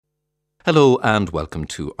Hello and welcome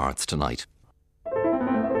to Arts Tonight.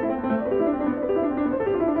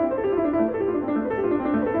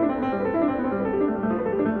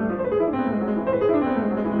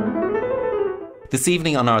 This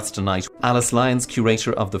evening on Arts Tonight, Alice Lyons,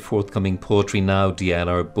 curator of the forthcoming Poetry Now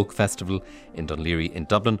DLR Book Festival in Dunleary in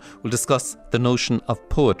Dublin, will discuss the notion of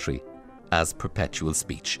poetry as perpetual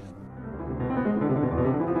speech.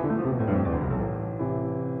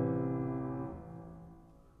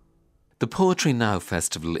 The Poetry Now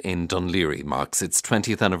Festival in Dunleary marks its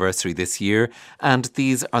 20th anniversary this year, and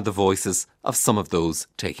these are the voices of some of those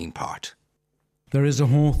taking part. There is a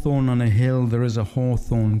hawthorn on a hill, there is a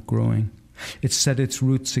hawthorn growing. It's set its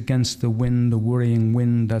roots against the wind, the worrying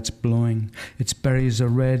wind that's blowing. Its berries are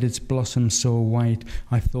red, its blossoms so white,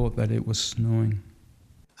 I thought that it was snowing.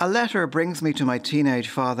 A letter brings me to my teenage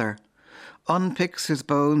father, unpicks his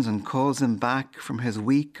bones and calls him back from his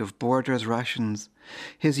week of boarders' rations,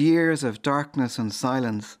 his years of darkness and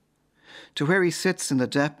silence, to where he sits in the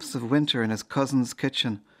depths of winter in his cousin's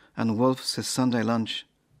kitchen and wolfs his Sunday lunch.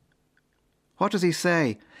 What does he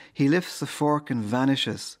say? He lifts the fork and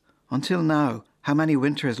vanishes. Until now, how many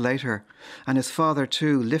winters later, and his father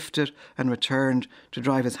too lifted and returned to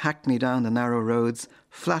drive his hackney down the narrow roads,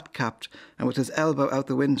 flat-capped and with his elbow out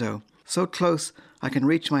the window, so close I can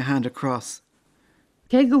reach my hand across.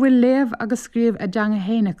 Cé go bhfuil léamh agus scríobh a deanga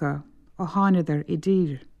héanacha ó tháineadar I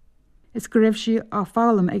dír. Is go raibh sí á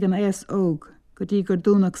fálam ag an éas óg, go dtí gur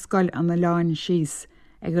dúnach scoil an na leáin síos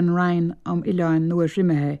ag an rainn Ileáin nua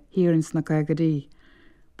rimethe híorins na Cagaidí.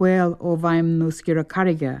 Buil ó bhaim nó sciar a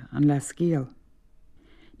carige an le scíal.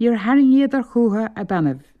 Níor haring iad ar chútha a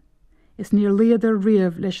banamh, is níor liadar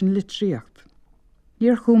riamh leis an litríocht.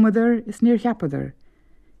 Níor chúmadar is níor cheapadar,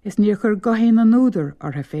 is níor chur gahéin an núdar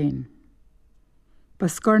ortha féin. Ba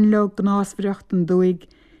scorn le gnásbhreacht an dúig,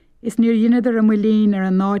 is níor dhéanadar a mulín ar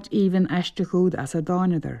an náid even eiste chúd as a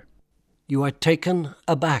dánadar. You are taken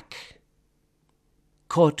aback,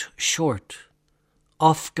 caught short,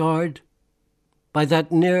 off guard, by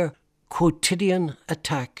that near quotidian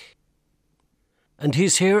attack. And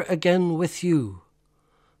he's here again with you,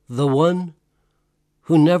 the one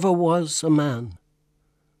who never was a man,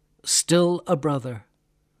 still a brother,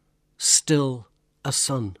 still a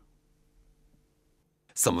son.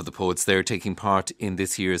 Some of the poets there taking part in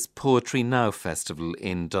this year's Poetry Now Festival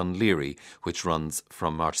in Dunleary, which runs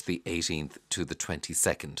from March the 18th to the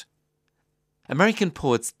 22nd. American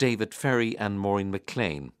poets David Ferry and Maureen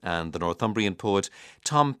MacLean and the Northumbrian poet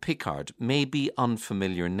Tom Pickard may be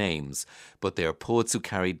unfamiliar names, but they are poets who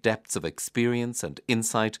carry depths of experience and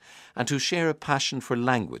insight and who share a passion for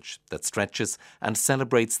language that stretches and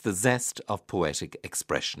celebrates the zest of poetic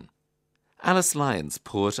expression. Alice Lyons,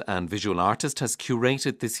 poet and visual artist, has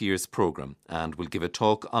curated this year's programme and will give a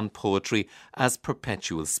talk on poetry as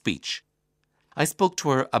perpetual speech. I spoke to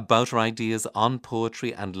her about her ideas on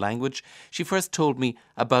poetry and language. She first told me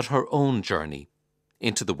about her own journey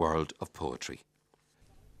into the world of poetry.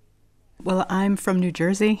 Well, I'm from New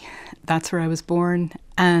Jersey. That's where I was born.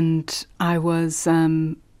 And I was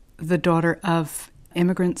the daughter of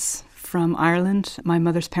immigrants from Ireland. My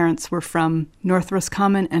mother's parents were from North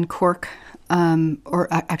Roscommon and Cork, or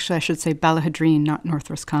actually I should say Ballahadreen, not North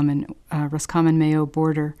Roscommon, Roscommon-Mayo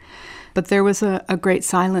border. But there was a great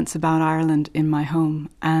silence about Ireland in my home,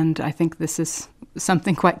 and I think this is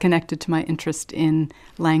something quite connected to my interest in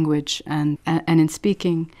language and in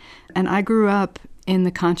speaking. And I grew up in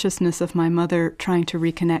the consciousness of my mother trying to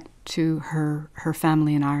reconnect to her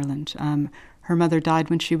family in Ireland. Her mother died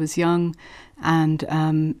when she was young,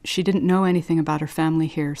 and she didn't know anything about her family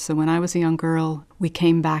here. So when I was a young girl, we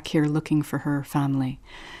came back here looking for her family.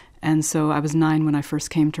 And so I was 9 when I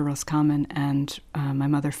first came to Roscommon, and my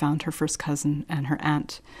mother found her first cousin and her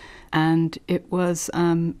aunt. And it was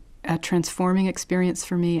a transforming experience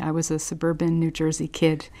for me. I was a suburban New Jersey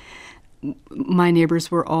kid. My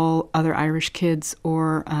neighbors were all other Irish kids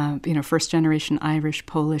or, first-generation Irish,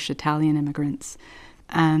 Polish, Italian immigrants.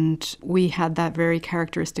 And we had that very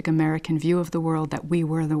characteristic American view of the world, that we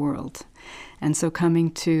were the world. And so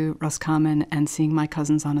coming to Roscommon and seeing my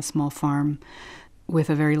cousins on a small farm with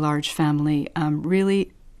a very large family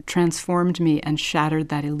really transformed me and shattered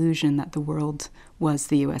that illusion that the world was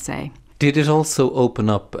the USA. Did it also open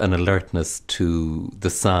up an alertness to the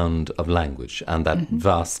sound of language and that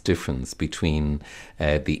vast difference between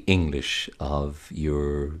the English of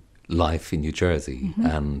your life in New Jersey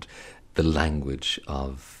and the language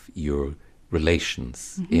of your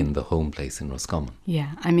relations in the home place in Roscommon?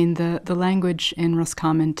 Yeah, I mean, the language in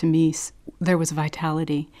Roscommon, to me, there was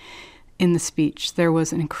vitality in the speech. There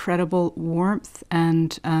was an incredible warmth,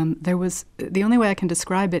 and there was, the only way I can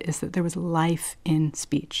describe it is that there was life in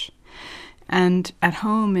speech. And at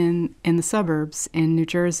home in the suburbs in New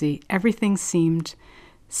Jersey, everything seemed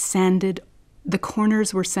sanded. The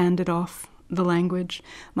corners were sanded off the language.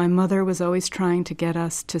 My mother was always trying to get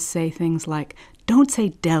us to say things like, don't say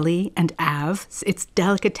deli and ave, it's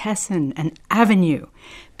delicatessen and avenue,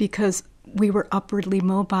 because we were upwardly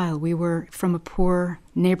mobile. We were from a poor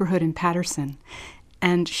neighborhood in Paterson,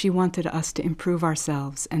 and she wanted us to improve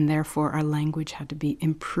ourselves, and therefore our language had to be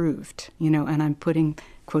improved, and I'm putting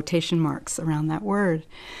quotation marks around that word.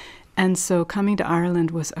 And so coming to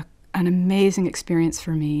Ireland was an amazing experience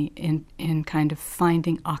for me in kind of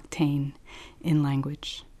finding octane in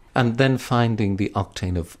language. And then finding the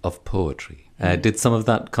octane of poetry. Did some of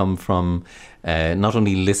that come from not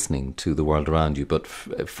only listening to the world around you, but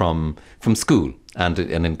from school and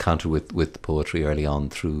an encounter with poetry early on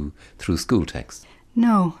through school texts?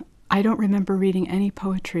 No, I don't remember reading any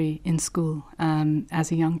poetry in school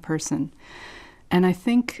as a young person. And I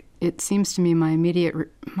think it seems to me my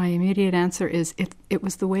immediate answer is it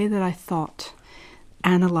was the way that I thought,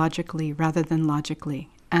 analogically rather than logically,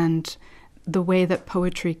 and the way that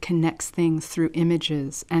poetry connects things through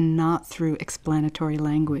images and not through explanatory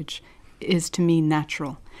language is to me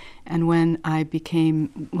natural. And when I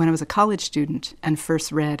was a college student and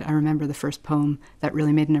first read, I remember the first poem that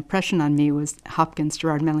really made an impression on me was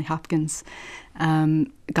Gerard Manley Hopkins'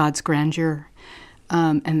 God's Grandeur.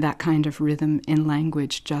 And that kind of rhythm in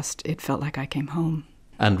language, it felt like I came home.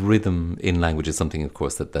 And rhythm in language is something, of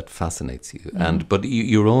course, that fascinates you. But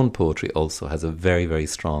your own poetry also has a very, very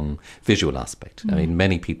strong visual aspect. I mean,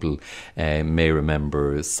 many people may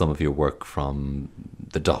remember some of your work from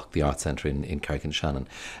the Dock, the Art Centre in Carrick-on-Shannon,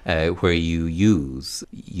 where you use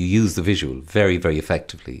the visual very, very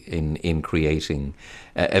effectively in creating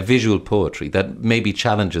a visual poetry that maybe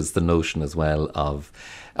challenges the notion as well of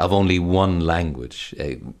only one language,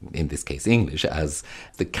 in this case English, as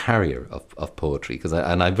the carrier of poetry.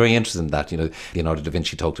 And I'm very interested in that. Leonardo da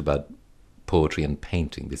Vinci talked about poetry and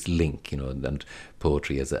painting, this link, and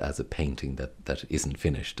poetry as a painting that isn't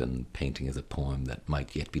finished, and painting as a poem that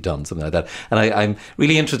might yet be done, something like that. And I'm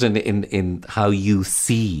really interested in how you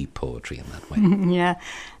see poetry in that way. Yeah.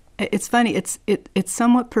 It's funny, it's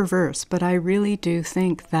somewhat perverse, but I really do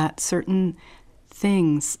think that certain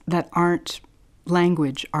things that aren't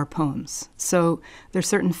language are poems. So there's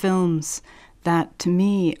certain films that to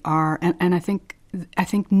me are, and I think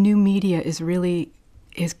new media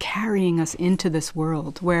is carrying us into this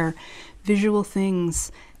world where visual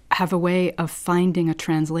things have a way of finding a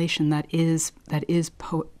translation that is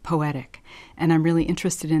poetic. And I'm really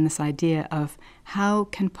interested in this idea of how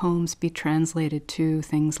can poems be translated to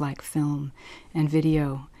things like film and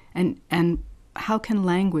video, and how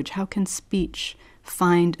can speech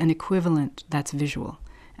find an equivalent that's visual?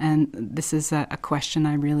 And this is a question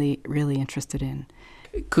I'm really, really interested in.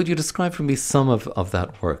 Could you describe for me some of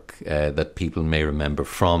that work that people may remember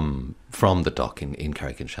from the Dock in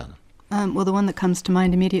Carrick-on-Shannon? Well, the one that comes to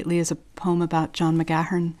mind immediately is a poem about John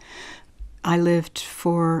McGahern. I lived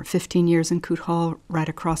for 15 years in Coote Hall, right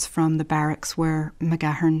across from the barracks where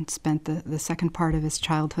McGahern spent the second part of his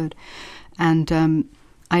childhood. And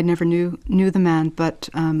I never knew the man, but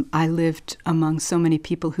I lived among so many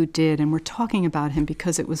people who did, and we're talking about him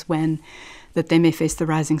because it was when That They May Face the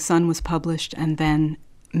Rising Sun was published, and then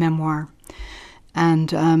Memoir.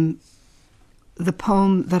 And the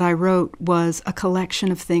poem that I wrote was a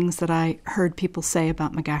collection of things that I heard people say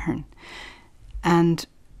about McGahern. And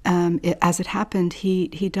as it happened,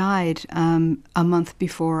 he died a month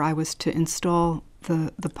before I was to install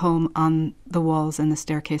the poem on the walls and the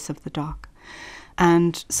staircase of the Dock.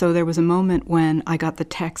 And so there was a moment when I got the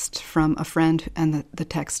text from a friend, and the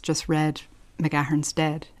text just read, McGahern's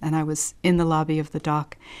dead. And I was in the lobby of the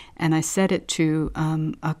Dock, and I said it to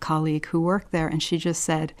a colleague who worked there, and she just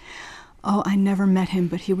said, "Oh, I never met him,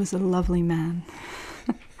 but he was a lovely man."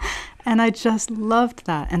 And I just loved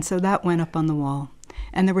that. And so that went up on the wall.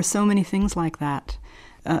 And there were so many things like that.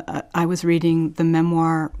 I was reading the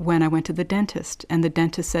memoir when I went to the dentist, and the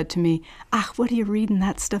dentist said to me, what are you reading,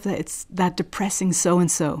 that stuff, it's that depressing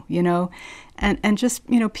so-and-so, And just,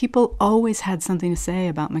 people always had something to say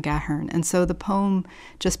about McGahern. And so the poem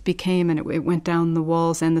just became, and it went down the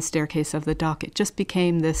walls and the staircase of the Dock, it just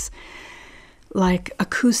became this, like,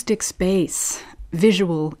 acoustic space,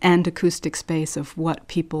 visual and acoustic space of what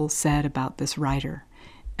people said about this writer.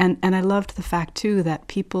 And I loved the fact, too, that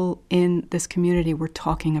people in this community were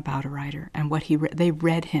talking about a writer and what they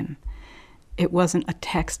read him. It wasn't a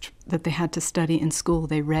text that they had to study in school.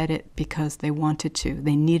 They read it because they wanted to.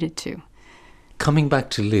 They needed to. Coming back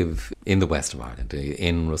to live in the west of Ireland,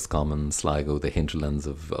 in Roscommon, Sligo, the hinterlands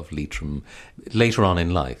of Leitrim, later on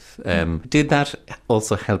in life, did that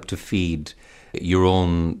also help to feed your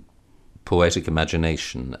own poetic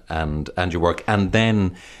imagination and your work, and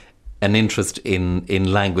then an interest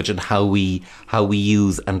in language and how we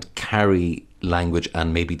use and carry language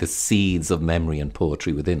and maybe the seeds of memory and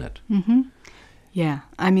poetry within it? Mm-hmm. Yeah.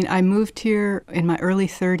 I mean, I moved here in my early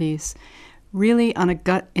 30s really on a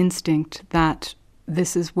gut instinct that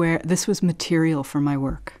this was material for my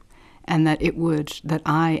work, and that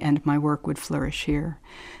I and my work would flourish here.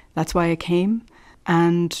 That's why I came,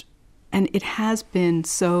 and it has been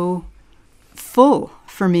so full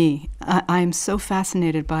for me. I'm so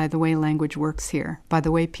fascinated by the way language works here, by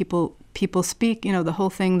the way people speak. You know, the whole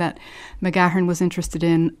thing that McGahern was interested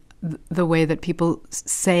in, the way that people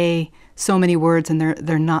say so many words and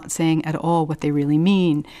they're not saying at all what they really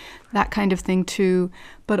mean, that kind of thing too.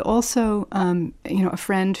 But also, a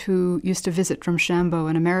friend who used to visit from Shambo,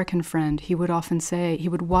 an American friend, he would often say, he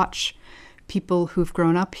would watch people who've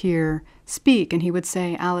grown up here speak, and he would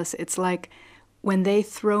say, Alice, it's like when they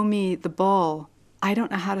throw me the ball, I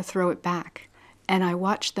don't know how to throw it back. And I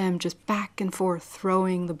watch them just back and forth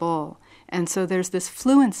throwing the ball. And so there's this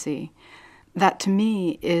fluency that to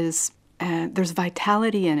me is, there's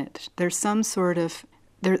vitality in it. There's some sort of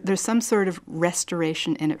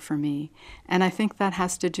restoration in it for me. And I think that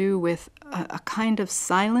has to do with a kind of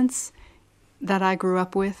silence that I grew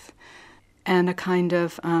up with, and a kind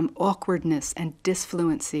of awkwardness and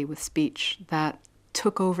disfluency with speech that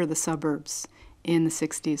took over the suburbs in the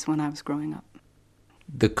 60s when I was growing up.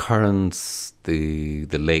 The currents, the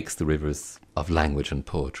lakes, the rivers of language and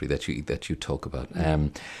poetry that you talk about.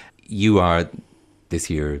 You are this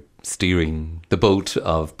year steering the boat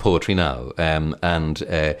of Poetry Now, and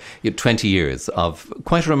 20 years of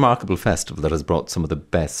quite a remarkable festival that has brought some of the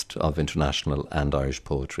best of international and Irish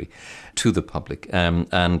poetry to the public.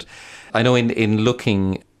 And I know in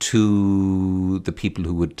looking to the people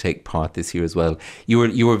who would take part this year as well,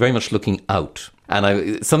 you were very much looking out.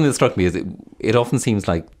 And something that struck me is it often seems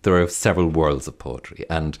like there are several worlds of poetry.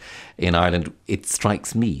 And in Ireland, it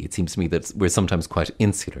seems to me that we're sometimes quite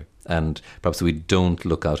insular, and perhaps we don't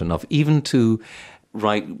look out enough, even to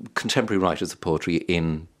write contemporary writers of poetry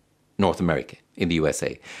in North America, in the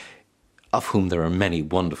USA, of whom there are many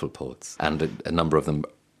wonderful poets, and a number of them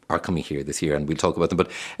are coming here this year, and we'll talk about them.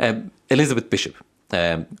 But Elizabeth Bishop,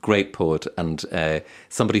 great poet, and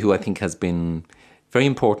somebody who I think has been very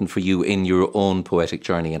important for you in your own poetic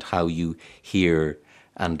journey and how you hear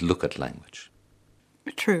and look at language.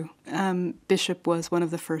 True. Bishop was one of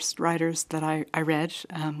the first writers that I read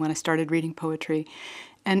when I started reading poetry.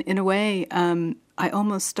 And in a way, I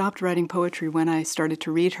almost stopped writing poetry when I started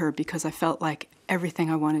to read her, because I felt like everything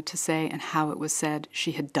I wanted to say and how it was said,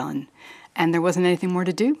 she had done. And there wasn't anything more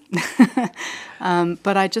to do.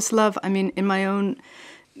 But I just love, in my own...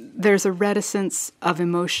 There's a reticence of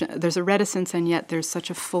emotion. There's a reticence, and yet there's such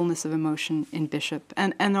a fullness of emotion in Bishop.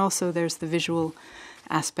 And also there's the visual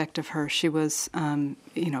aspect of her. She was,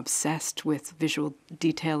 obsessed with visual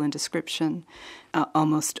detail and description,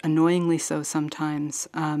 almost annoyingly so sometimes.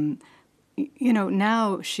 Now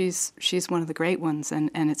she's one of the great ones, and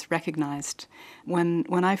it's recognized.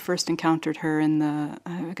 When I first encountered her in the,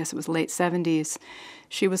 I guess it was late 70s,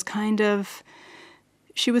 she was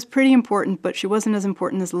pretty important, but she wasn't as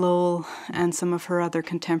important as Lowell and some of her other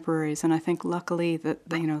contemporaries. And I think luckily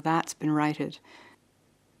that's been righted.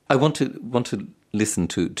 I want to listen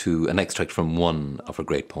to an extract from one of her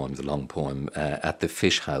great poems, a long poem, At the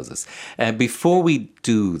Fish Houses. Before we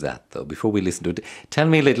do that, though, before we listen to it, tell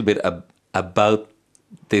me a little bit about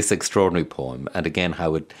this extraordinary poem, and again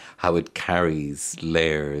how it carries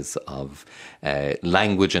layers of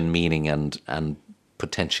language and meaning and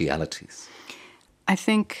potentialities. I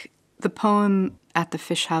think the poem At the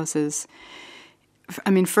Fish Houses,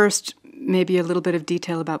 first, maybe a little bit of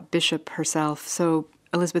detail about Bishop herself. So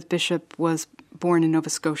Elizabeth Bishop was born in Nova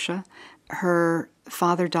Scotia. Her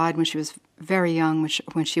father died when she was very young,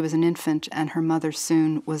 when she was an infant, and her mother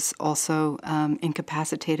soon was also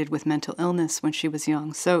incapacitated with mental illness when she was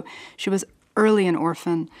young. So she was early an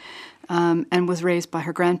orphan and was raised by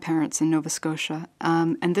her grandparents in Nova Scotia.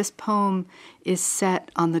 And this poem is set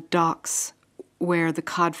on the docks where the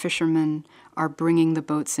cod fishermen are bringing the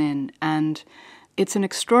boats in. And it's an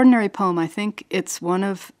extraordinary poem. I think it's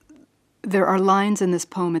there are lines in this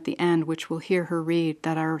poem at the end, which we'll hear her read,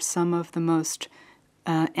 that are some of the most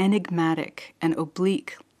enigmatic and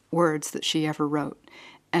oblique words that she ever wrote.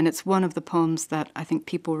 And it's one of the poems that I think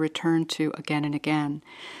people return to again and again.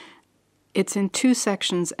 It's in two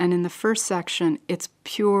sections, and in the first section, it's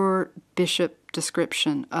pure Bishop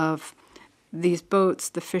description of these boats,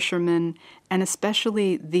 the fishermen, and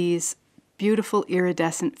especially these beautiful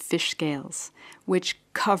iridescent fish scales, which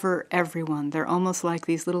cover everyone. They're almost like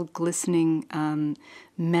these little glistening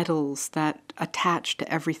metals that attach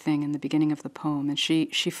to everything in the beginning of the poem. And she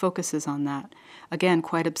focuses on that, again,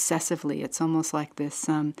 quite obsessively. It's almost like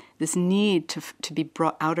this need to be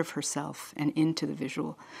brought out of herself and into the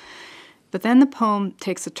visual. But then the poem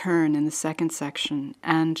takes a turn in the second section,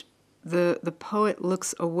 and the poet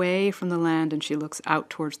looks away from the land and she looks out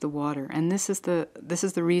towards the water. And this is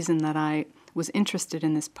the reason that I was interested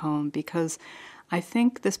in this poem, because I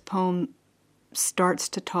think this poem starts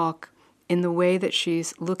to talk in the way that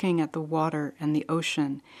she's looking at the water and the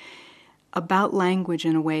ocean about language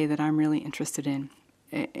in a way that I'm really interested in.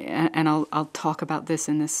 And I'll talk about this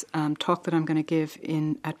in this talk that I'm going to give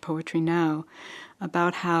at Poetry Now,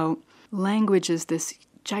 about how language is this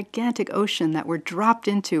gigantic ocean that we're dropped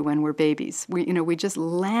into when we're babies. We just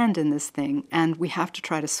land in this thing and we have to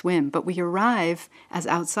try to swim, but we arrive as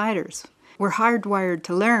outsiders. We're hardwired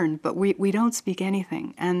to learn, but we don't speak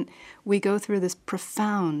anything. And we go through this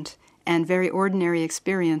profound and very ordinary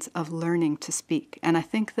experience of learning to speak. And I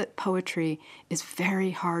think that poetry is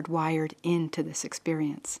very hardwired into this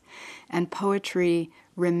experience. And poetry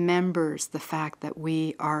remembers the fact that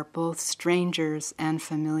we are both strangers and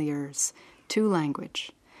familiars to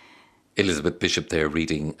language. Elizabeth Bishop there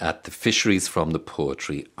reading at the Fisheries from the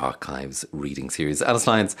Poetry Archives reading series. Alice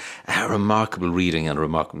Lyons, a remarkable reading and a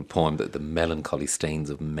remarkable poem, the melancholy stains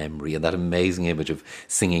of memory, and that amazing image of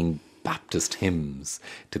singing Baptist hymns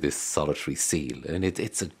to this solitary seal. And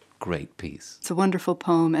it's a great piece. It's a wonderful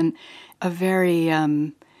poem and a very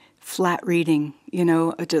flat reading,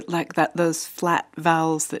 like those flat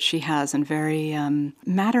vowels that she has, and very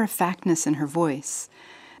matter-of-factness in her voice,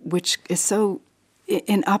 which is so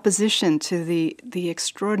in opposition to the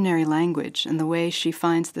extraordinary language and the way she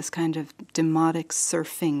finds this kind of demotic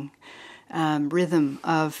surfing rhythm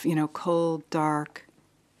of, cold, dark,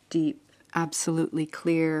 deep, absolutely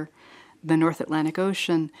clear, the North Atlantic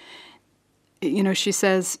Ocean. She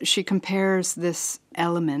says, she compares this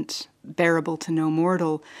element, bearable to no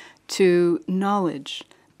mortal, to knowledge.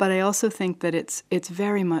 But I also think that it's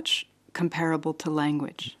very much comparable to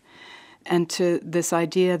language. And to this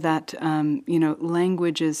idea that,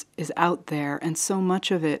 language is out there, and so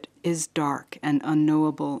much of it is dark and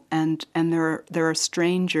unknowable, and there are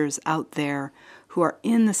strangers out there who are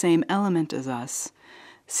in the same element as us,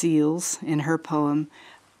 seals in her poem,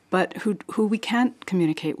 but who we can't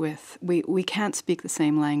communicate with. We can't speak the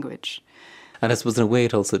same language. And I suppose in a way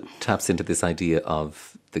it also taps into this idea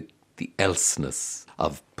of the elseness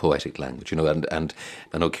of poetic language, and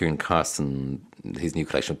I know Kieran Carson, his new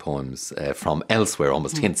collection of poems from elsewhere,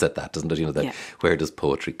 almost hints at that, doesn't it? Where does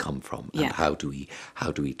poetry come from, and how do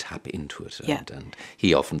we tap into it? And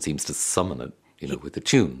he often seems to summon it, with a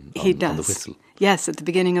tune on the whistle. Yes, at the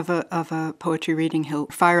beginning of a poetry reading, he'll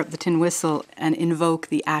fire up the tin whistle and invoke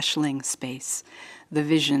the ashling space, the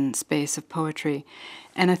vision space of poetry.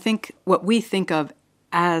 And I think what we think of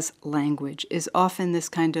as language is often this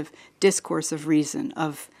kind of discourse of reason,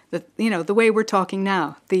 of the way we're talking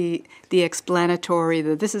now, the explanatory,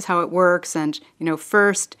 this is how it works, and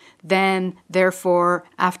first, then, therefore,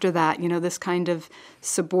 after that, this kind of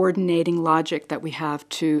subordinating logic that we have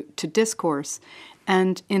to discourse.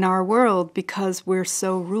 And in our world, because we're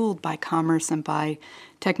so ruled by commerce and by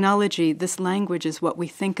technology, this language is what we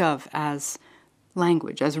think of as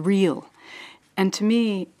language, as real. And to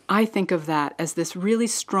me, I think of that as this really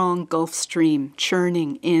strong Gulf Stream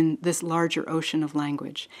churning in this larger ocean of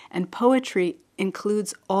language. And poetry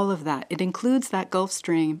includes all of that. It includes that Gulf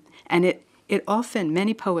Stream, and it often,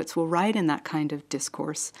 many poets will write in that kind of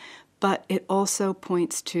discourse, but it also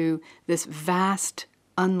points to this vast,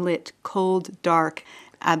 unlit, cold, dark,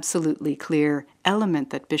 absolutely clear element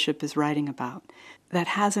that Bishop is writing about, that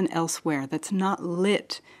has an elsewhere, that's not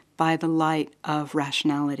lit by the light of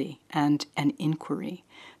rationality and inquiry,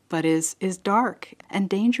 but is dark and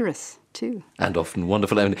dangerous too. And often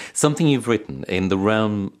wonderful. I mean, something you've written in the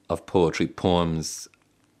realm of poetry, poems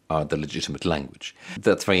are the legitimate language.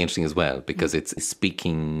 That's very interesting as well, because it's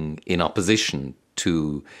speaking in opposition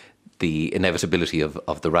to the inevitability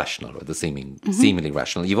of the rational, or the seemingly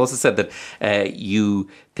rational. You've also said that you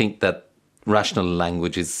think that rational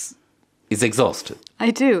language is exhausted. I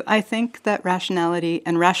do. I think that rationality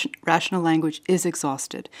and rational language is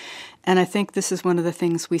exhausted. And I think this is one of the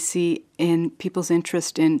things we see in people's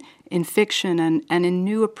interest in fiction and in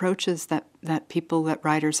new approaches that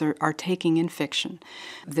writers are taking in fiction.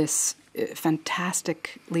 This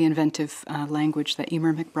fantastically inventive language that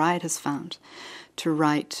Emer McBride has found to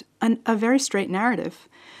write a very straight narrative,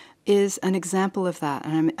 is an example of that.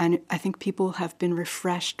 And I think people have been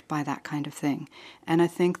refreshed by that kind of thing. And I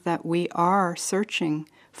think that we are searching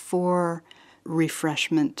for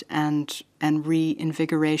refreshment and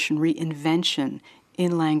reinvigoration, reinvention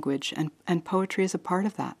in language. And poetry is a part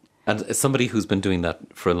of that. And as somebody who's been doing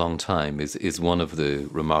that for a long time is one of the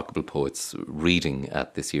remarkable poets reading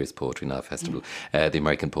at this year's Poetry Now Festival, the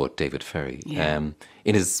American poet David Ferry, in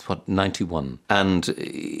his, 91,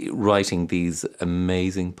 and writing these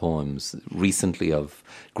amazing poems recently of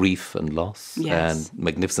grief and loss, and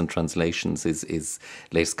magnificent translations. His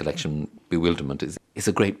latest collection, Bewilderment, is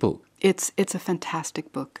a great book. It's a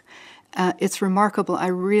fantastic book. It's remarkable.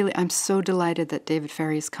 I'm so delighted that David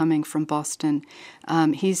Ferry is coming from Boston.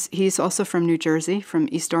 He's also from New Jersey, from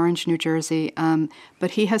East Orange, New Jersey,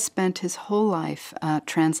 but he has spent his whole life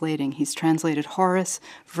translating. He's translated Horace,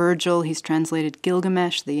 Virgil, he's translated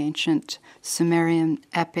Gilgamesh, the ancient Sumerian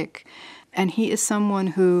epic, and he is someone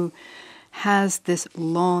who has this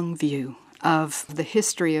long view of the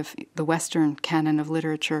history of the Western canon of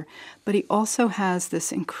literature, but he also has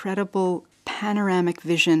this incredible panoramic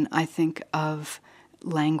vision, I think, of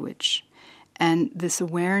language, and this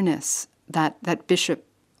awareness that Bishop,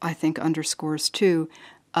 I think, underscores too,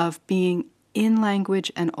 of being in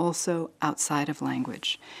language and also outside of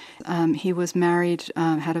language. He was married,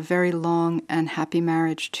 had a very long and happy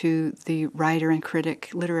marriage to the writer and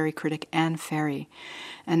literary critic Anne Ferry,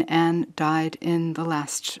 and Anne died in the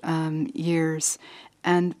last years.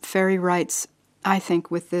 And Ferry writes, I think,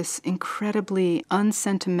 with this incredibly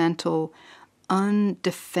unsentimental,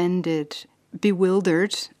 undefended,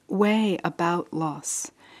 bewildered way about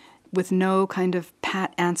loss, with no kind of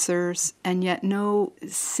pat answers and yet no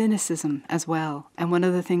cynicism as well. And one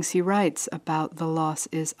of the things he writes about the loss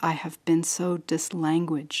is, I have been so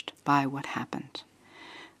dislanguaged by what happened.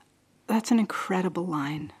 That's an incredible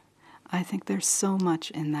line. I think there's so much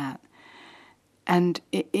in that. And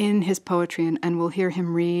in his poetry, and we'll hear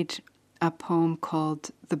him read a poem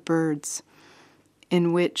called The Birds,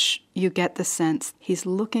 in which you get the sense he's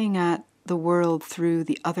looking at the world through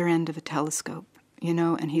the other end of a telescope,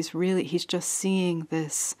 and he's just seeing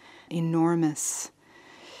this enormous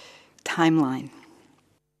timeline.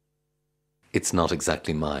 It's not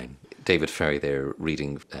exactly mine. David Ferry there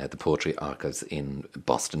reading the Poetry Archives in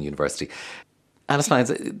Boston University. Alice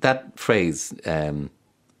Lyons, that phrase,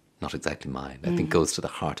 not exactly mine, I think goes to the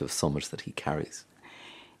heart of so much that he carries.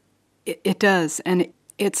 It does, and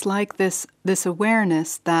it's like this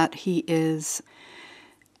awareness that he is,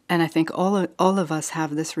 and I think all of us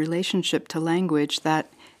have this relationship to language,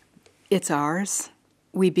 that it's ours,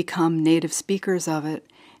 we become native speakers of it,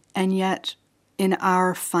 and yet in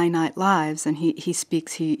our finite lives, and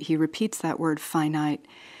he repeats that word finite,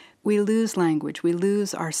 we lose language, we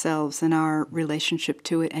lose ourselves and our relationship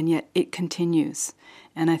to it, and yet it continues.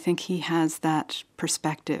 And I think he has that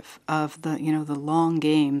perspective of the long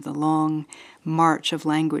game, the long march of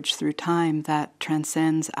language through time that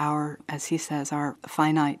transcends our, as he says, our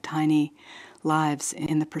finite, tiny lives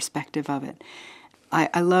in the perspective of it.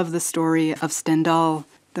 I love the story of Stendhal,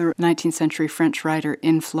 the 19th century French writer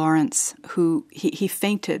in Florence, who he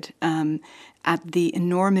fainted at the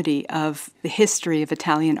enormity of the history of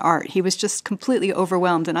Italian art. He was just completely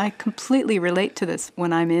overwhelmed, and I completely relate to this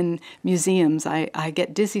when I'm in museums. I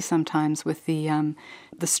get dizzy sometimes with the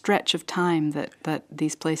stretch of time that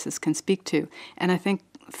these places can speak to. And I think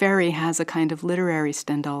Ferry has a kind of literary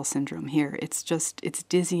Stendhal syndrome here. It's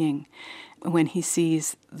dizzying when he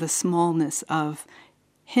sees the smallness of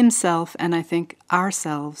himself and I think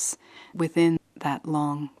ourselves within that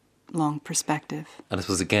long perspective. And I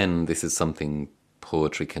suppose, again, this is something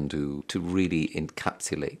poetry can do to really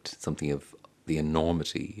encapsulate something of the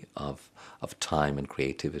enormity of time and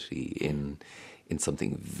creativity in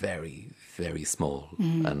something very, very small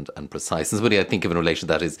and precise. And somebody I think of in relation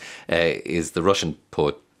to that is the Russian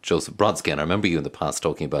poet Joseph Brodsky. And I remember you in the past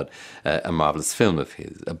talking about a marvellous film of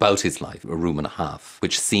his, about his life, A Room and a Half,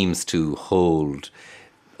 which seems to hold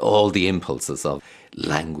all the impulses of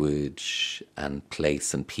language and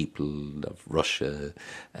place and people of Russia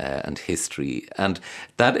and history. And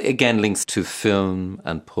that again links to film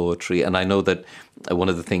and poetry. And I know that one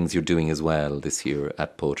of the things you're doing as well this year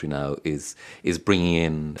at Poetry Now is bringing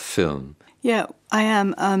in film. Yeah, I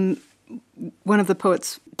am. One of the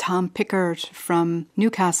poets, Tom Pickard from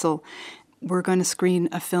Newcastle, we're going to screen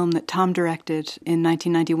a film that Tom directed in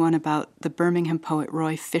 1991 about the Birmingham poet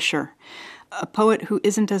Roy Fisher, a poet who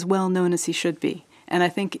isn't as well known as he should be. And I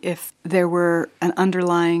think if there were an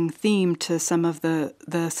underlying theme to some of the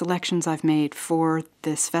selections I've made for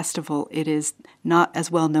this festival, it is not as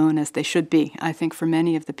well known as they should be, I think, for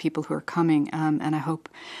many of the people who are coming. And I hope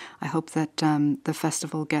that the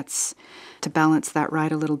festival gets to balance that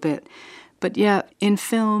right a little bit. But yeah, in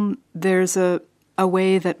film, there's a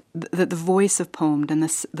way that the voice of poem and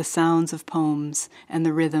the sounds of poems and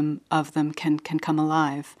the rhythm of them can come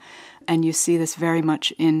alive. And you see this very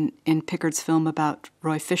much in Pickard's film about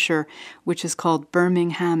Roy Fisher, which is called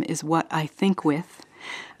Birmingham is What I Think With,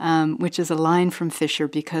 which is a line from Fisher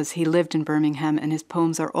because he lived in Birmingham and his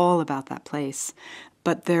poems are all about that place.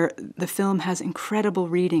 But the film has incredible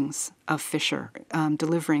readings of Fisher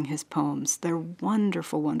delivering his poems. They're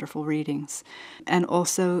wonderful, wonderful readings. And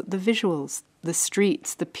also the visuals, the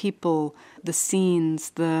streets, the people, the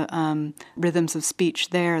scenes, the rhythms of speech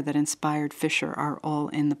there that inspired Fisher are all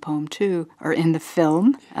in the poem too, or in the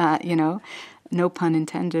film, no pun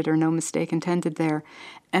intended or no mistake intended there.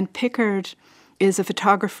 And Pickard is a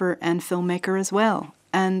photographer and filmmaker as well.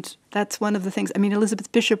 And that's one of the things. I mean,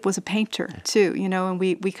 Elizabeth Bishop was a painter too, and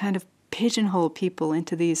we kind of pigeonhole people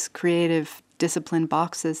into these creative discipline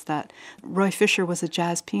boxes that Roy Fisher was a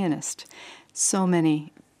jazz pianist. So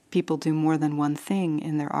many people do more than one thing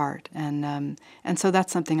in their art. And so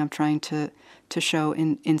that's something I'm trying to show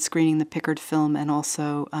in screening the Pickard film and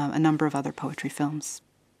also a number of other poetry films.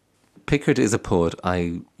 Pickard is a poet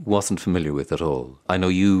I wasn't familiar with at all. I know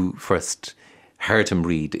you first heard him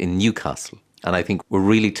read in Newcastle. And I think we're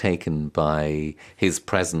really taken by his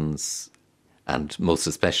presence and most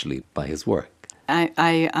especially by his work.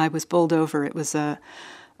 I was bowled over. It was a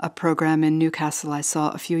program in Newcastle I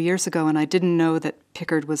saw a few years ago, and I didn't know that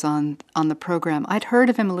Pickard was on the program. I'd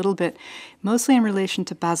heard of him a little bit, mostly in relation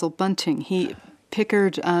to Basil Bunting.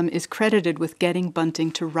 Pickard is credited with getting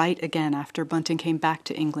Bunting to write again after Bunting came back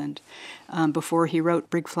to England, before he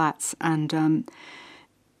wrote Brig Flats. And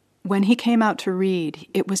when he came out to read,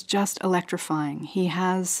 it was just electrifying. He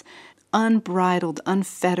has unbridled,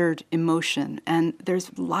 unfettered emotion, and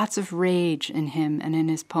there's lots of rage in him and in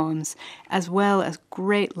his poems, as well as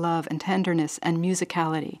great love and tenderness and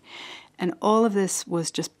musicality. And all of this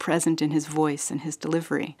was just present in his voice and his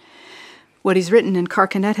delivery. What he's written, and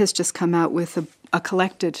Carcanet has just come out with a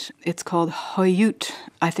collected, it's called Hoyut,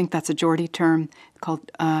 I think that's a Geordie term,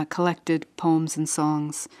 called Collected Poems and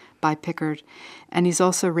Songs by Pickard. And he's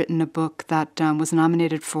also written a book that was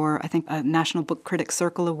nominated for, I think, a National Book Critics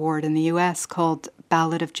Circle Award in the U.S. called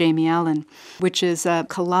Ballad of Jamie Allen, which is a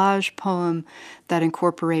collage poem that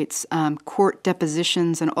incorporates court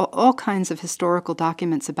depositions and all kinds of historical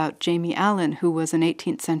documents about Jamie Allen, who was an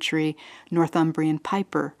 18th century Northumbrian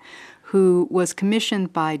piper, who was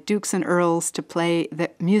commissioned by dukes and earls to play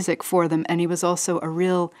the music for them, and he was also a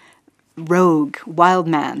real rogue, wild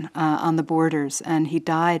man on the borders, and he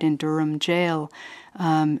died in Durham jail,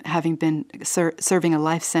 having been serving a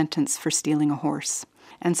life sentence for stealing a horse.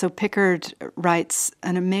 And so Pickard writes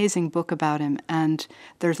an amazing book about him, and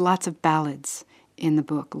there's lots of ballads in the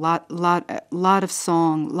book, lot of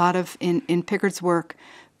song, lot of in Pickard's work,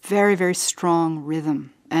 very, very strong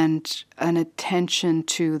rhythm and an attention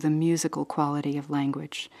to the musical quality of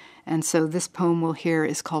language. And so this poem we'll hear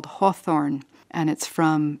is called Hawthorne, and it's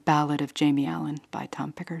from Ballad of Jamie Allen by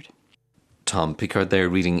Tom Pickard. Tom Pickard there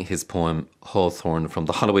reading his poem Hawthorne from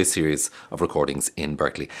the Holloway series of recordings in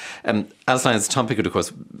Berkeley. Alice Lyons, Tom Pickard, of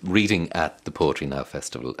course, reading at the Poetry Now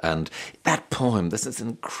Festival. And that poem, there's this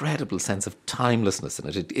incredible sense of timelessness in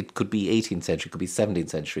it. It could be 18th century, it could be 17th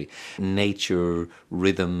century. Nature,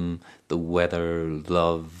 rhythm, the weather,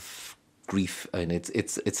 love, grief. And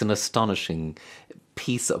it's an astonishing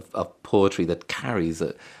piece of poetry that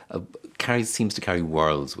seems to carry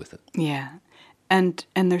worlds with it. Yeah. And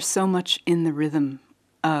there's so much in the rhythm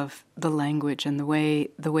of the language and the way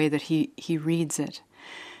that he reads it.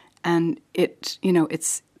 And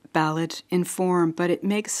it's ballad in form, but it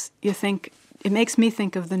makes me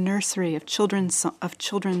think of the nursery of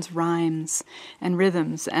children's rhymes and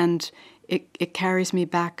rhythms, and it carries me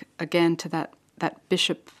back again to that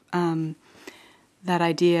Bishop that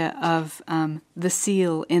idea of the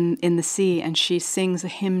seal in the sea, and she sings a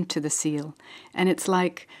hymn to the seal. And it's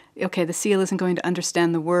like, okay, the seal isn't going to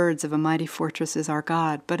understand the words of "A mighty fortress is our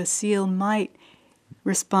God," but a seal might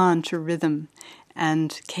respond to rhythm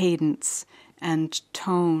and cadence and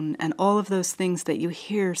tone and all of those things that you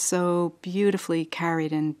hear so beautifully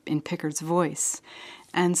carried in Pickard's voice.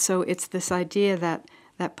 And so it's this idea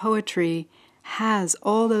that poetry has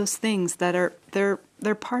all those things that are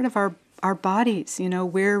they're part of our bodies,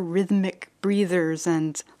 we're rhythmic breathers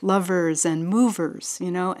and lovers and movers,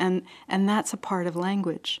 and that's a part of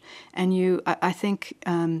language. And I think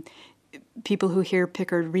people who hear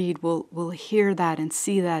Pickard read will hear that and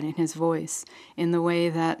see that in his voice, in the way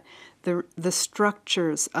that the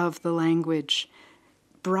structures of the language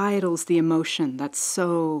bridles the emotion that's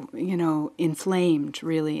so, inflamed,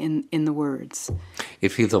 really, in the words. It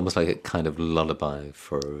feels almost like a kind of lullaby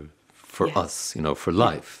for Yes. us, for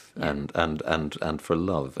life and for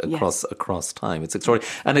love Yes. across time. It's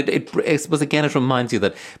extraordinary. And I suppose, again, it reminds you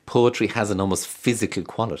that poetry has an almost physical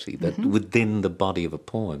quality, that within the body of a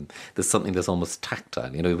poem, there's something that's almost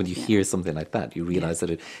tactile. When you hear something like that, you realise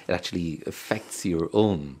that it actually affects your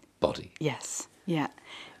own body. Yes, yeah.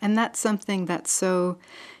 And that's something that's so,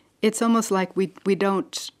 it's almost like we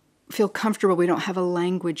don't feel comfortable, we don't have a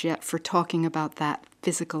language yet for talking about that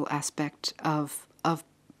physical aspect of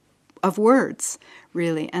words,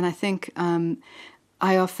 really. And I think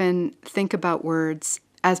I often think about words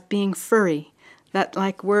as being furry, that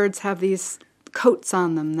like words have these coats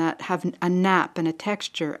on them that have a nap and a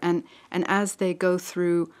texture, and as they go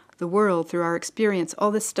through the world, through our experience,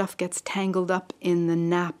 all this stuff gets tangled up in the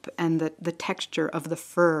nap and the texture of the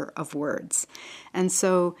fur of words. And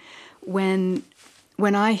so when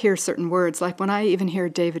I hear certain words, like when I even hear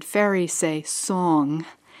David Ferry say song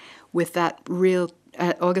with that real,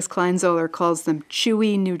 August Kleinzoller calls them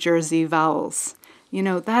chewy New Jersey vowels.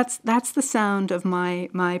 That's the sound of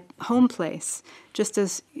my home place. Just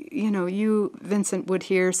as, you, Vincent, would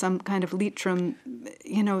hear some kind of Leitrim,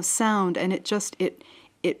 sound, and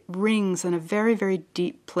it rings in a very, very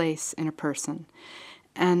deep place in a person.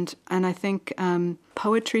 And I think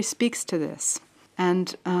poetry speaks to this.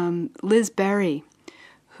 And Liz Berry,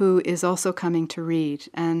 who is also coming to read,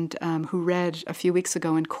 and who read a few weeks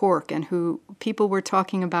ago in Cork, and who people were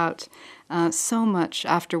talking about so much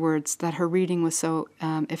afterwards, that her reading was so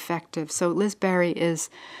effective. So Liz Berry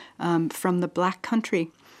is from the Black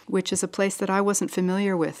Country, which is a place that I wasn't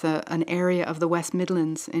familiar with, an area of the West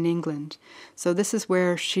Midlands in England. So this is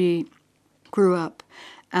where she grew up.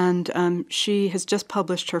 And she has just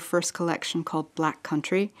published her first collection called Black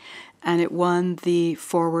Country, and it won the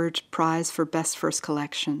Forward Prize for Best First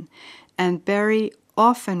Collection. And Berry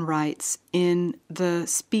often writes in the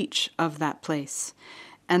speech of that place.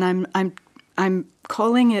 And I'm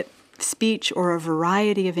calling it speech or a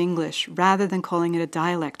variety of English rather than calling it a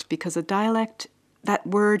dialect, because a dialect, that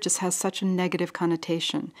word just has such a negative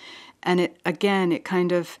connotation. And it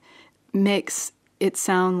kind of makes it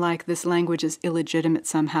sound like this language is illegitimate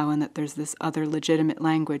somehow, and that there's this other legitimate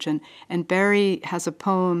language. And Berry has a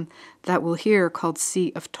poem that we'll hear called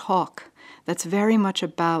Sea of Talk that's very much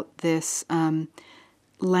about this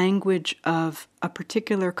language of a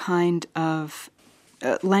particular kind of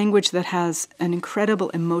language that has an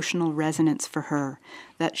incredible emotional resonance for her,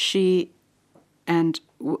 that she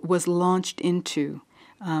was launched into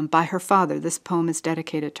by her father. This poem is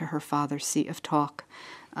dedicated to her father, Sea of Talk.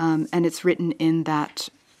 And it's written in that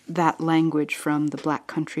language from the Black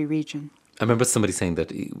Country region. I remember somebody saying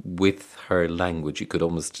that with her language, you could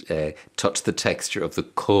almost touch the texture of the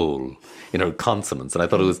coal in her consonants, and I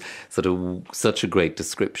thought it was such a great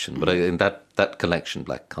description. But in that collection,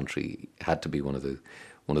 Black Country, had to be one of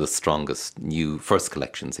the strongest new first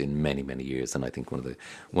collections in many, many years, and I think one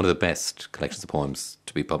of the best collections of poems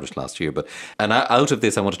to be published last year. And out of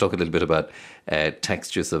this, I want to talk a little bit about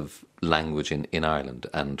textures of language in Ireland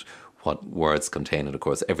and what words contain, and of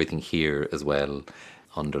course everything here as well,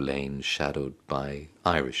 underlain, shadowed by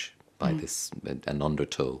Irish, by this an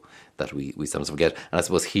undertow that we sometimes forget. And I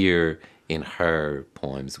suppose here in her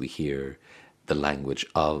poems we hear the language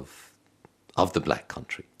of the Black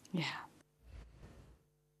Country. Yeah.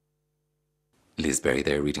 Liz Berry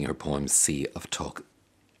there reading her poem Sea of Talk.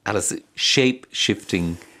 Alice,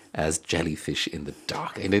 shape-shifting as jellyfish in the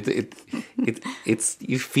dark. And it's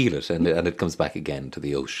you feel it, and it comes back again to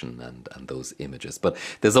the ocean and those images. But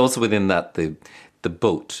there's also within that the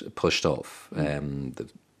boat pushed off, the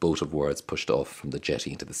boat of words pushed off from the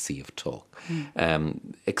jetty into the Sea of Talk.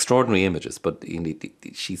 Extraordinary images, but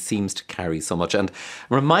she seems to carry so much. And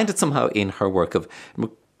I'm reminded somehow in her work of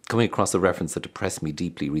coming across a reference that depressed me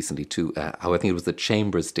deeply recently to how I think it was the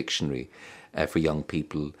Chambers Dictionary for young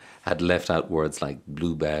people had left out words like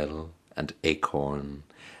bluebell and acorn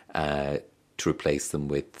to replace them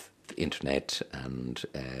with the internet and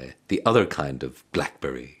the other kind of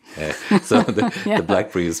blackberry. So the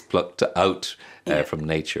blackberry is plucked out from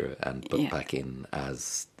nature and put back in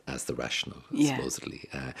as the rational, supposedly.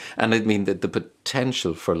 And I mean the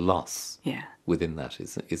potential for loss within that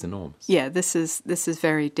is enormous. Yeah, this is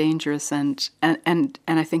very dangerous, and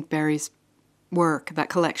I think Berry's work, that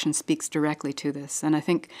collection, speaks directly to this. And I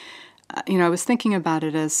think, I was thinking about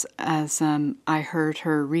it as I heard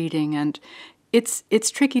her reading, and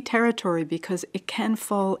it's tricky territory because it can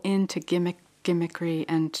fall into gimmickry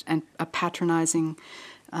and a patronizing,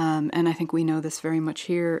 and I think we know this very much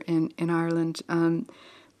here in Ireland.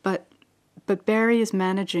 But Barry is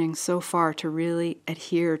managing so far to really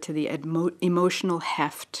adhere to the emotional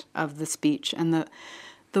heft of the speech and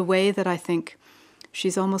the way that I think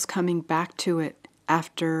she's almost coming back to it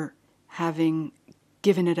after having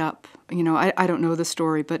given it up. You know, I don't know the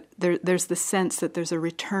story, but there's the sense that there's a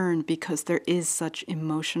return because there is such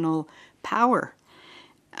emotional power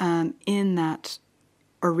in that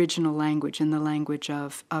original language, in the language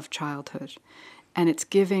of childhood. And it's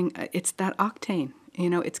that octane, you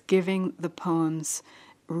know, it's giving the poems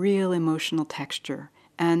real emotional texture.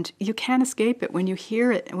 And you can't escape it when you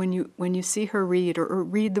hear it, when you see her read or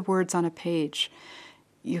read the words on a page.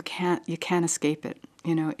 You can't escape it.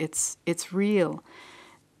 You know, it's real.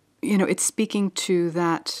 You know, it's speaking to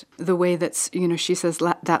that, the way that's, you know, she says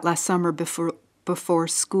that last summer before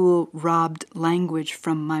school robbed language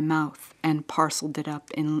from my mouth and parceled it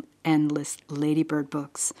up in endless ladybird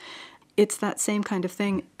books. It's that same kind of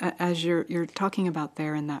thing as you're talking about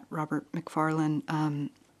there in that Robert McFarlane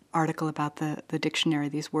article about the dictionary,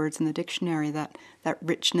 these words in the dictionary, that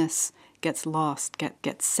richness gets lost,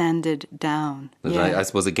 gets sanded down. Yeah. I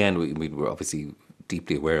suppose, again, we were obviously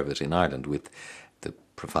deeply aware of it in Ireland with the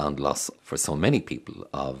profound loss for so many people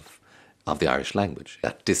of the Irish language,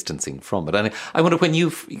 that distancing from it. And I wonder, when you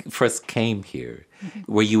first came here,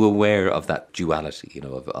 were you aware of that duality, you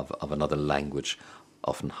know, of another language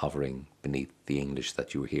often hovering beneath the English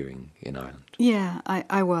that you were hearing in Ireland? Yeah,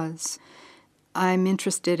 I was. I'm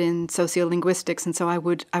interested in sociolinguistics, and so I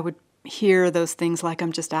would hear those things like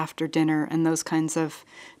 "I'm just after dinner" and those kinds of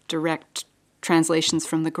direct translations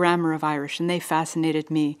from the grammar of Irish, and they fascinated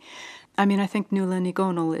me. I mean, I think Nuala Ní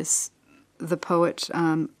Dhomhnaill is the poet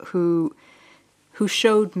who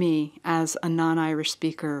showed me, as a non-Irish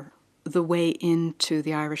speaker, the way into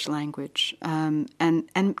the Irish language,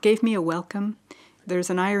 and gave me a welcome.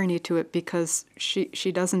 There's an irony to it because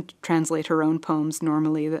she doesn't translate her own poems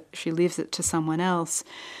normally, that she leaves it to someone else.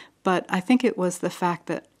 But I think it was the fact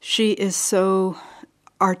that she is so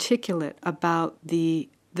articulate about the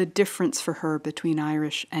difference for her between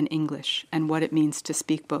Irish and English and what it means to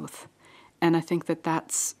speak both. And I think that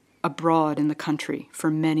that's abroad in the country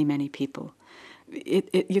for many, many people.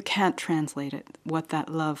 You can't translate it, what that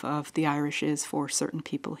love of the Irish is for certain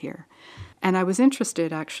people here. And I was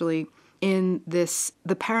interested, actually, in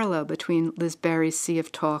the parallel between Liz Barry's Sea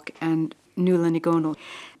of Talk and Nuala Ní Dhomhnaill.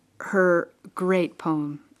 Her great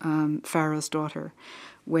poem, Pharaoh's Daughter,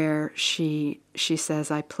 where she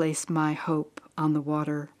says, "I place my hope on the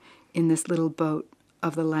water in this little boat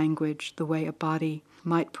of the language, the way a body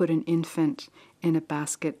might put an infant in a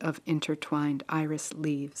basket of intertwined iris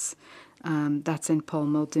leaves." That's in Paul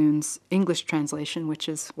Muldoon's English translation, which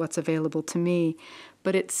is what's available to me.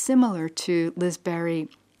 But it's similar to Liz Barry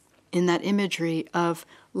in that imagery of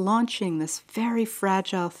launching this very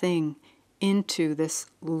fragile thing into this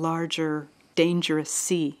larger, dangerous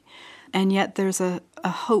sea. And yet there's a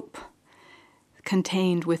hope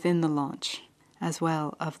contained within the launch as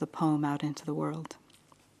well of the poem out into the world.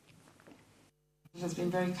 It has been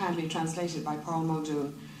very kindly translated by Paul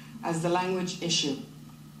Muldoon as "The Language Issue."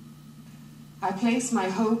 I place my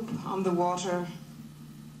hope on the water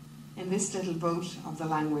in this little boat of the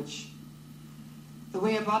language, the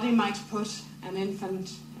way a body might put an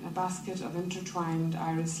infant in a basket of intertwined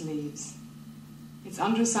iris leaves, its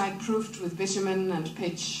underside proofed with bitumen and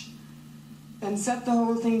pitch, then set the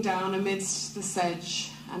whole thing down amidst the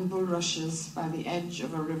sedge and bulrushes by the edge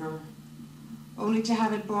of a river, only to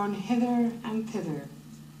have it borne hither and thither,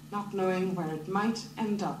 not knowing where it might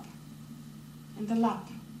end up, in the lap,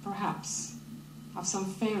 perhaps, of some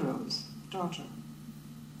pharaoh's daughter.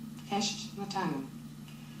 Hesht na tangan.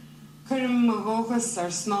 Cuirim a bhóchas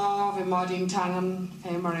snáb I mádín tangan,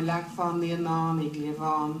 fé mar I leagfán ní anán I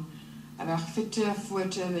gliamháin, a bheith fitte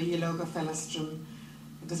fuite na dhílóga felastrum,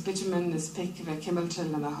 agus bitumen is pic bheith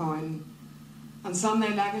cimiltil and a hóin. An son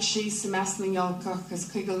é leaga sí sa mesling olcach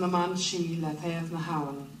as cuigil na man sí le théamh na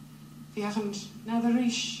hawan. Fiachand na the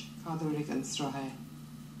ríis cadúrig an strathe.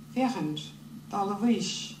 Fiachand dal a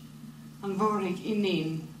bhís an bhórig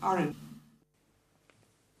inín orin.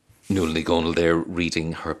 Nuala Ní Dhomhnaill there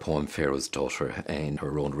reading her poem Pharaoh's Daughter in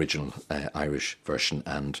her own original Irish version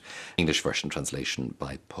and English version translation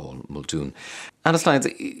by Paul Muldoon. Alice Lyons,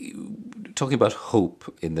 talking about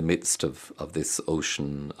hope in the midst of this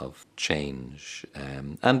ocean of change.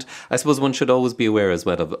 And I suppose one should always be aware as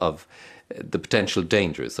well of the potential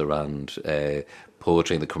dangers around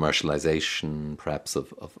poetry and the commercialisation, perhaps,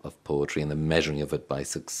 of poetry and the measuring of it by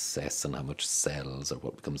success and how much sells or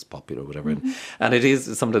what becomes popular or whatever. Mm-hmm. And it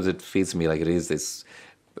is, sometimes it feels to me like it is this...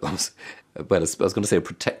 Well, I was going to say a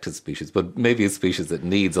protected species, but maybe a species that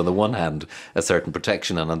needs, on the one hand, a certain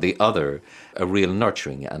protection, and on the other, a real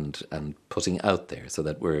nurturing and putting out there, so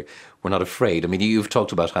that we're not afraid. I mean, you've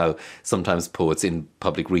talked about how sometimes poets in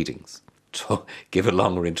public readings give a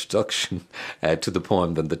longer introduction to the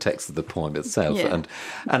poem than the text of the poem itself, yeah.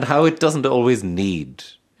 and how it doesn't always need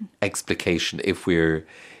explication if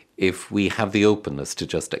we have the openness to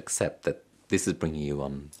just accept that this is bringing you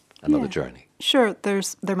on another journey. Sure,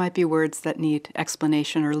 there might be words that need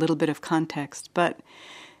explanation or a little bit of context, but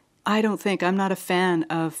I'm not a fan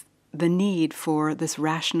of the need for this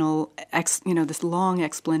rational, this long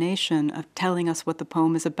explanation of telling us what the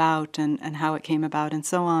poem is about and how it came about and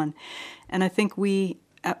so on. And I think we,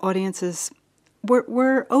 audiences,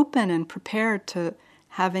 we're open and prepared to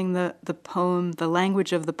having the poem, the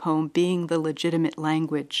language of the poem being the legitimate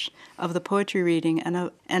language of the poetry reading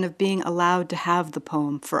and of being allowed to have the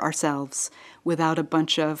poem for ourselves without a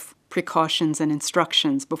bunch of precautions and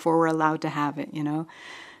instructions before we're allowed to have it,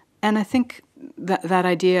 And I think that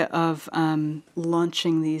idea of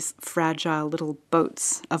launching these fragile little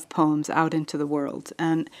boats of poems out into the world,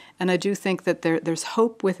 and I do think that there's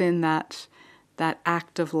hope within that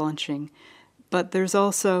act of launching. But there's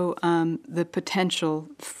also the potential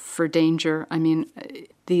for danger. I mean,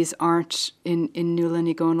 these aren't in Nuala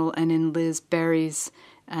Ní Dhomhnaill and in Liz Berry's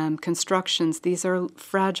constructions. These are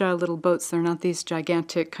fragile little boats. They're not these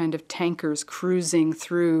gigantic kind of tankers cruising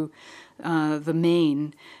through the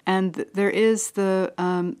main. And there is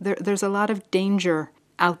there's a lot of danger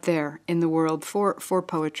out there in the world for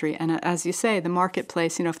poetry. And as you say, the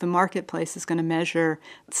marketplace, if the marketplace is going to measure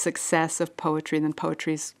success of poetry, then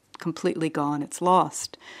poetry's completely gone, it's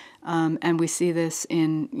lost. And we see this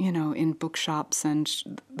in bookshops and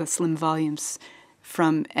the slim volumes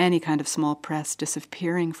from any kind of small press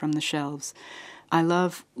disappearing from the shelves. I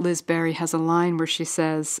love Liz Berry has a line where she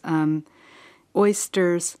says,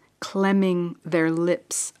 oysters clemming their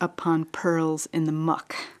lips upon pearls in the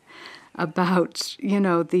muck, about,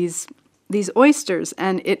 these oysters.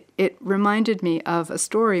 And it reminded me of a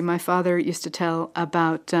story my father used to tell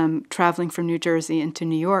about traveling from New Jersey into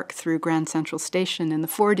New York through Grand Central Station in the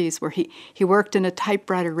 40s, where he worked in a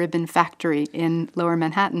typewriter ribbon factory in Lower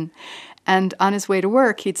Manhattan. And on his way to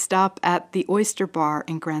work, he'd stop at the oyster bar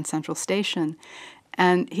in Grand Central Station,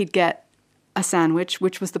 and he'd get a sandwich,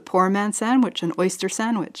 which was the poor man's sandwich, an oyster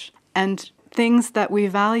sandwich. And things that we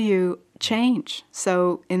value change.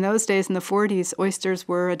 So in those days, in the 40s, oysters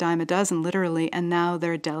were a dime a dozen, literally, and now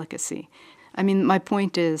they're a delicacy. I mean, my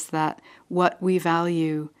point is that what we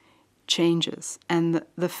value changes, and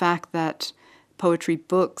the fact that poetry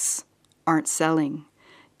books aren't selling,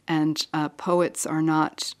 and poets are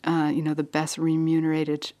not, the best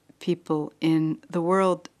remunerated people in the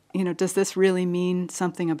world, does this really mean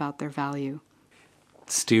something about their value?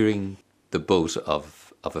 Steering the boat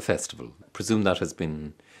of a festival, I presume that has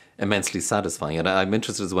been immensely satisfying. And I'm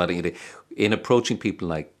interested as well in approaching people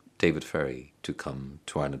like David Ferry to come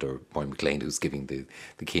to Ireland, or Maureen MacLean, who's giving the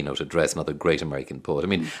keynote address, another great American poet. I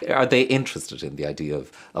mean, are they interested in the idea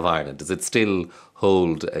of Ireland? Does it still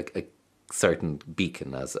hold a certain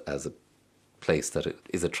beacon as a place that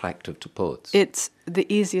is attractive to poets? It's the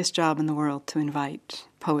easiest job in the world to invite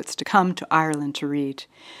poets to come to Ireland to read.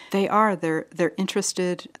 They're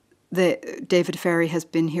interested. David Ferry has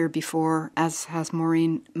been here before, as has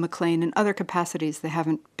Maureen MacLean in other capacities. They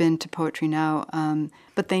haven't been to Poetry Now,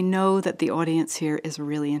 but they know that the audience here is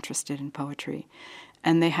really interested in poetry.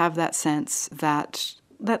 And they have that sense that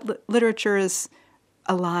literature is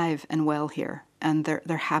alive and well here, and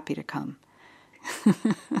they're happy to come.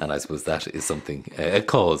 And I suppose that is something, a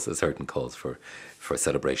certain cause for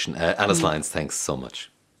celebration. Alice Lyons, thanks so much.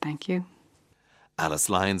 Thank you. Alice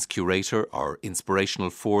Lyons, curator or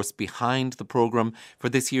inspirational force behind the programme for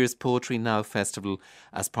this year's Poetry Now Festival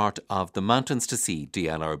as part of the Mountains to Sea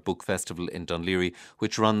DLR Book Festival in Dún Laoghaire,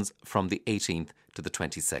 which runs from the 18th to the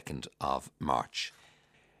 22nd of March.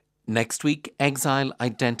 Next week, exile,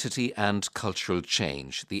 identity and cultural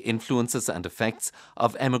change, the influences and effects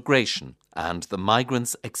of emigration and the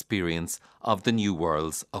migrants' experience of the new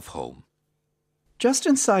worlds of home. Just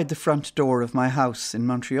inside the front door of my house in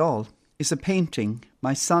Montreal is a painting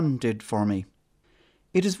my son did for me.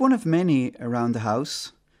 It is one of many around the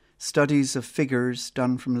house, studies of figures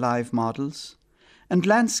done from live models, and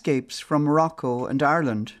landscapes from Morocco and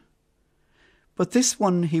Ireland. But this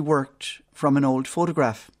one he worked from an old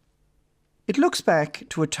photograph. It looks back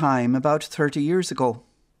to a time about 30 years ago.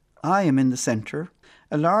 I am in the centre,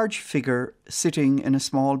 a large figure sitting in a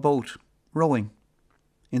small boat, rowing.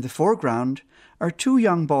 In the foreground are two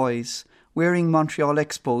young boys wearing Montreal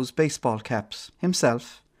Expos baseball caps,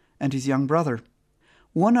 himself and his young brother,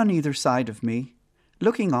 one on either side of me,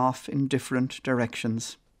 looking off in different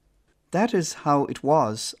directions. That is how it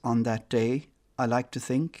was on that day, I like to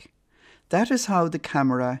think. That is how the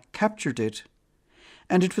camera captured it.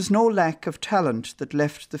 And it was no lack of talent that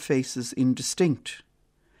left the faces indistinct,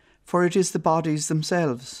 for it is the bodies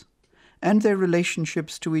themselves and their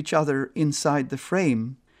relationships to each other inside the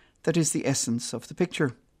frame that is the essence of the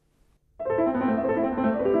picture.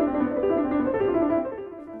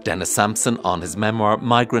 Dennis Sampson on his memoir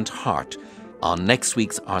Migrant Heart on next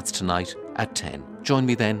week's Arts Tonight at 10. Join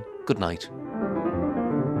me then. Good night.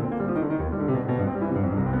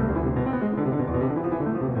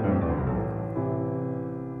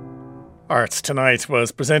 Arts Tonight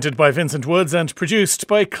was presented by Vincent Woods and produced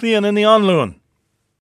by Clean in the Onluen.